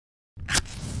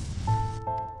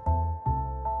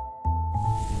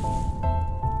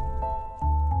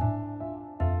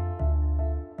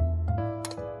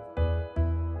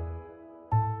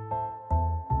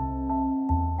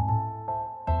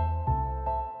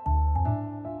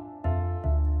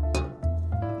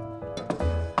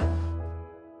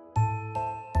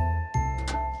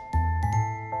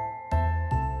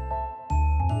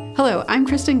Hello, I'm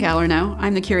Kristen Gallernow.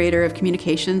 I'm the Curator of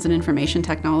Communications and Information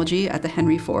Technology at the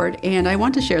Henry Ford, and I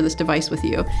want to share this device with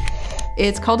you.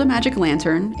 It's called a magic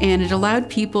lantern, and it allowed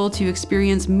people to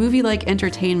experience movie-like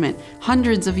entertainment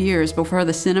hundreds of years before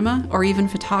the cinema or even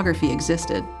photography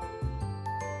existed.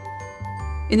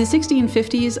 In the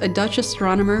 1650s, a Dutch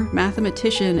astronomer,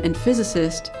 mathematician, and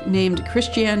physicist named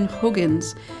Christiaan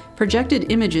Huygens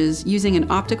projected images using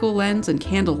an optical lens and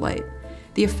candlelight.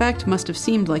 The effect must have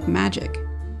seemed like magic.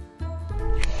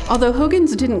 Although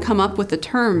Huygens didn't come up with the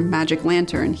term magic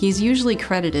lantern, he's usually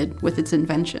credited with its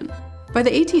invention. By the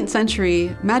 18th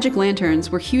century, magic lanterns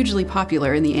were hugely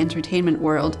popular in the entertainment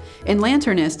world, and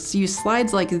lanternists used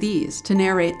slides like these to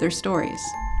narrate their stories.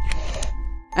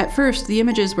 At first, the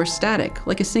images were static,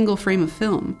 like a single frame of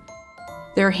film.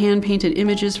 There are hand-painted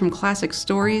images from classic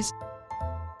stories,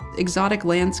 exotic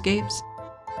landscapes,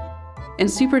 and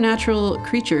supernatural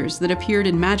creatures that appeared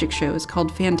in magic shows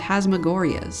called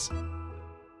phantasmagorias.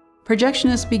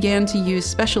 Projectionists began to use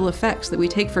special effects that we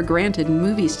take for granted in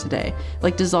movies today,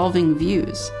 like dissolving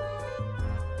views.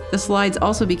 The slides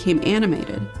also became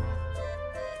animated.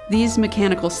 These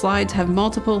mechanical slides have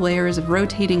multiple layers of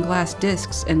rotating glass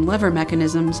discs and lever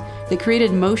mechanisms that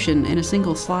created motion in a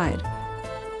single slide.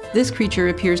 This creature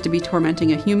appears to be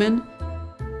tormenting a human,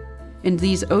 and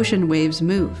these ocean waves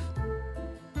move.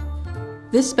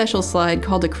 This special slide,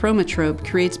 called a chromatrope,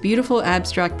 creates beautiful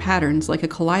abstract patterns like a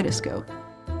kaleidoscope.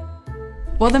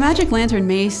 While the magic lantern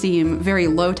may seem very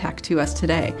low-tech to us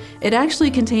today, it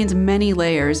actually contains many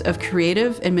layers of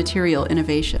creative and material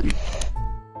innovation.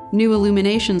 New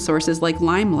illumination sources like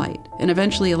limelight, and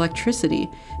eventually electricity,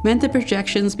 meant that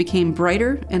projections became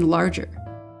brighter and larger.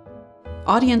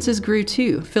 Audiences grew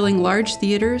too, filling large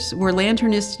theaters where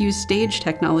lanternists used stage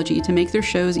technology to make their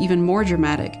shows even more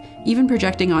dramatic, even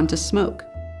projecting onto smoke.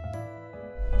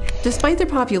 Despite their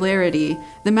popularity,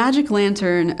 the magic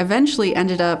lantern eventually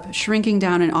ended up shrinking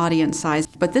down in audience size,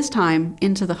 but this time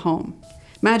into the home.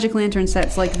 Magic lantern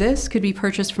sets like this could be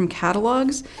purchased from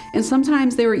catalogs, and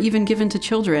sometimes they were even given to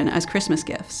children as Christmas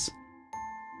gifts.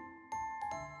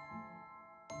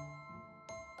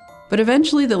 But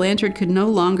eventually the lantern could no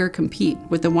longer compete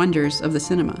with the wonders of the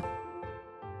cinema.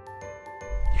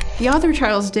 The author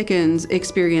Charles Dickens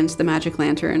experienced the magic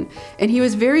lantern, and he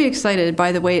was very excited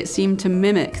by the way it seemed to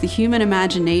mimic the human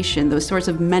imagination, those sorts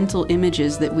of mental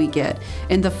images that we get,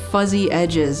 and the fuzzy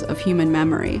edges of human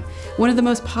memory. One of the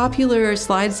most popular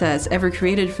slide sets ever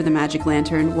created for the magic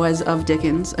lantern was of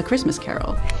Dickens' A Christmas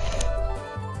Carol.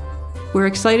 We're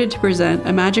excited to present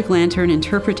a magic lantern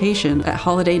interpretation at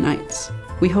holiday nights.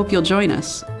 We hope you'll join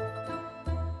us.